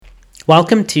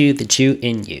Welcome to The Jew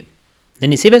in You. The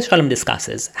Nesivos Sholom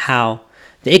discusses how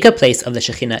the Ikar place of the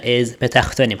Shekhinah is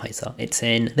betachtonim. It's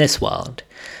in this world.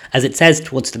 As it says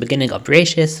towards the beginning of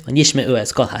Bereshis, when Yishme'u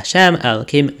es kol Hashem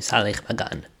Elokim Misalech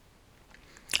Bagan.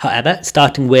 However,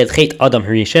 starting with Chet Adam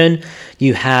Harishon,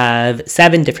 you have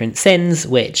 7 different sins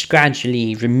which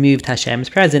gradually removed Hashem's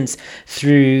presence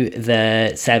through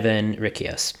the 7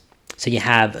 Rikios. So you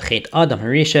have Chet Adam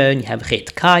Harishon, you have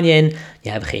Chet Kayin, you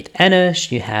have Chet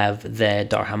Enosh, you have the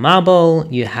Dar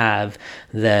HaMabel, you have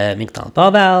the Migdal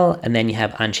Bavel, and then you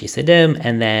have Anshi Sodom,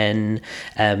 and then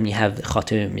you have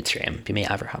Chatu Mitzrayim, Bimei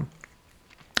Avraham.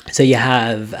 So you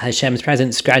have Hashem's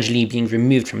presence gradually being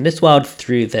removed from this world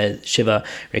through the Shiva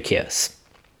Rikios.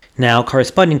 Now,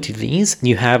 corresponding to these,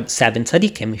 you have 7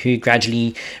 tzaddikim who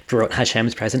gradually brought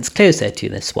Hashem's presence closer to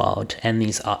this world. And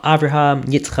these are Abraham,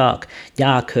 Yitzchak,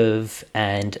 Yaakov,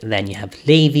 and then you have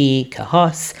Levi,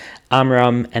 Kahos,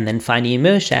 Amram, and then finally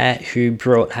Moshe, who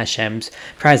brought Hashem's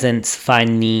presence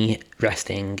finally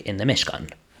resting in the Mishkan.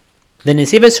 The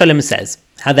Nesivos Sholom says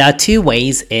how there are 2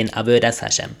 ways in Avodas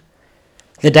Hashem.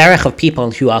 The derech of people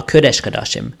who are Kodesh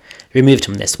Kadashim, removed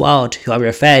from this world, who are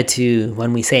referred to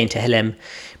when we say in Tehillim,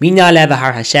 Minya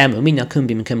levahar Hashem uminya kum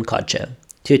bimkum kodcho.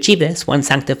 To achieve this, one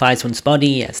sanctifies one's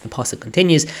body, as the pasuk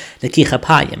continues, Lekicha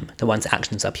payim, the one's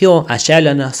actions are pure, Asher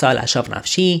lo nasal ashav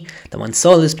nafshi, that one's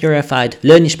soul is purified,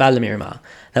 lo nishbal lemirma,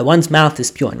 that one's mouth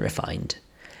is pure and refined.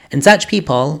 And such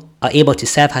people are able to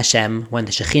serve Hashem when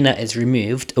the Shekhinah is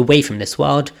removed away from this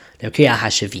world, Lekriya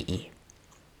hashavi'i.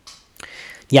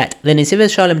 Yet, the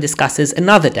Nesivos Sholom discusses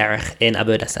another derech in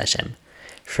Avodas Hashem,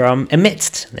 from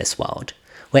amidst this world,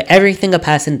 where everything a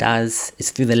person does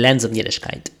is through the lens of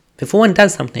Yiddishkeit. Before one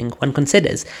does something, one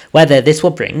considers whether this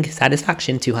will bring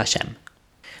satisfaction to Hashem.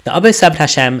 The Abba served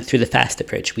Hashem through the first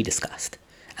approach we discussed,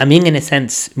 and being in a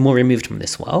sense more removed from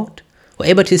this world, were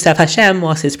able to serve Hashem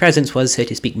whilst his presence was, so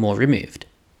to speak, more removed.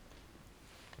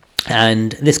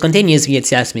 And this continues via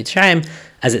Yetzias Mitzrayim,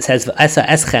 as it says, "V'asa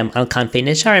eschem al kanfei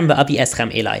nesharim v'avi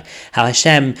eschem elai," how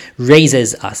Hashem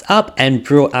raises us up and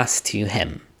brought us to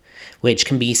Him, which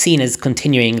can be seen as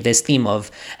continuing this theme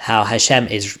of how Hashem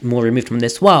is more removed from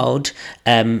this world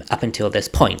up until this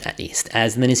point, at least.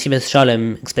 As the Nesivos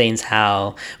Sholom explains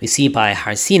how we see by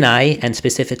Har Sinai, and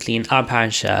specifically in our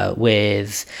parasha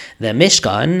with the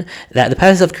Mishkan, that the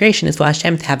purpose of creation is for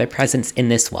Hashem to have a presence in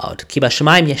this world. Ki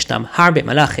b'shamayim yeshnam harbe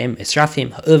malachim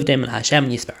israfim ha'uvdim Hashem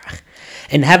yisbarach.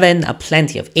 In heaven are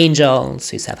plenty of angels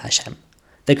who serve Hashem.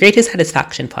 The greatest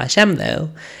satisfaction for Hashem,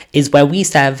 though, is where we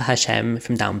serve Hashem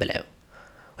from down below,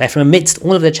 where from amidst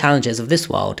all of the challenges of this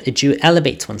world, a Jew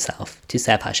elevates oneself to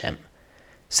serve Hashem.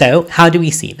 So, how do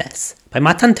we see this? By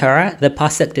Matan Torah, the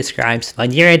pasuk describes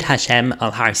Vayired Hashem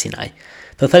al Har Sinai,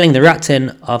 fulfilling the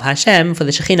ratzon of Hashem for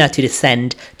the Shekhinah to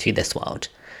descend to this world.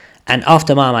 And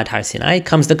after Ma'amad Har Sinai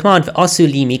comes the command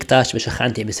 "Vashu li mikdash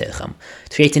ושכנתי בתוכם,"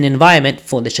 to create an environment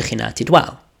for the Shekhinah to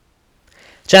dwell.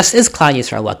 Just as Klal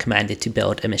Yisrael were commanded to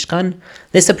build a Mishkan,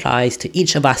 this applies to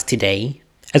each of us today,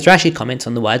 as Rashi comments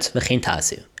on the words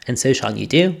 "v'chein, and so shall you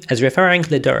do," as referring to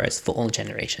the Doros for all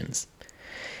generations.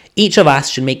 Each of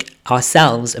us should make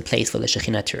ourselves a place for the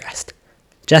Shekhinah to rest.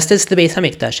 Just as the Beis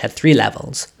HaMikdash had 3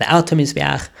 levels, the Alto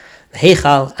Mizbeach, the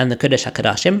Heichal, and the Kodesh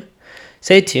HaKadashim,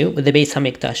 so too, with the Beis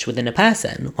HaMikdash within a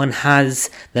person, one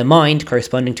has the mind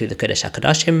corresponding to the Kodesh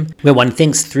HaKadashim, where one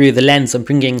thinks through the lens of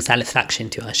bringing satisfaction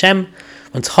to Hashem.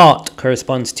 One's heart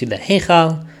corresponds to the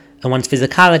Heichal, and one's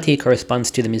physicality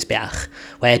corresponds to the Mizbeach,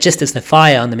 where just as the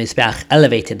fire on the Mizbeach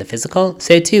elevated the physical,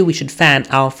 so too we should fan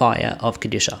our fire of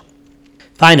Kedusha.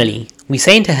 Finally, we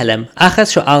say in Tehillim,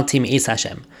 Achas sho'alti me'is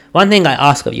Hashem, one thing I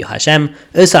ask of you, Hashem,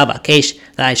 Usa avakesh,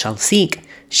 that I shall seek,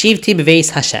 Shivti b'veis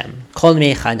Hashem, kol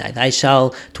mei chadai, that I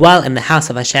shall dwell in the house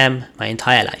of Hashem my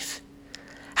entire life.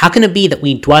 How can it be that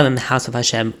we dwell in the house of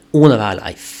Hashem all of our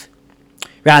life?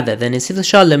 Rather, the Nesivos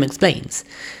Sholom explains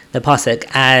the pasuk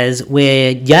as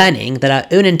we're yearning that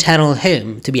our own internal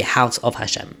home to be a house of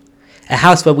Hashem, a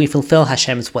house where we fulfill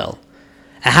Hashem's will,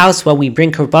 a house where we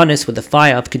bring korbanos with the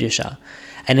fire of Kedusha,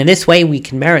 and in this way we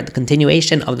can merit the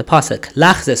continuation of the pasuk,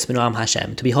 Lachzos b'noam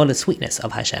Hashem, to behold the sweetness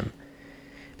of Hashem.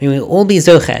 May we all be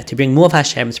zocher to bring more of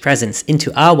Hashem's presence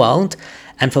into our world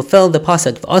and fulfill the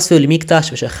pasuk "Vashu li mikdash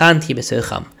ושכנתי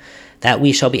בתוכם," that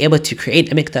we shall be able to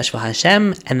create a mikdash for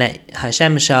Hashem, and that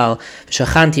Hashem shall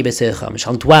ושכנתי בתוכם,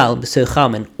 shall dwell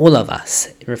בתוכם in all of us,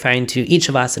 referring to each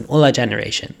of us in all our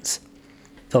generations.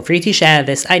 Feel free to share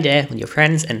this idea with your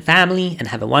friends and family, and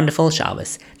have a wonderful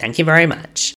Shabbos. Thank you very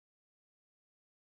much.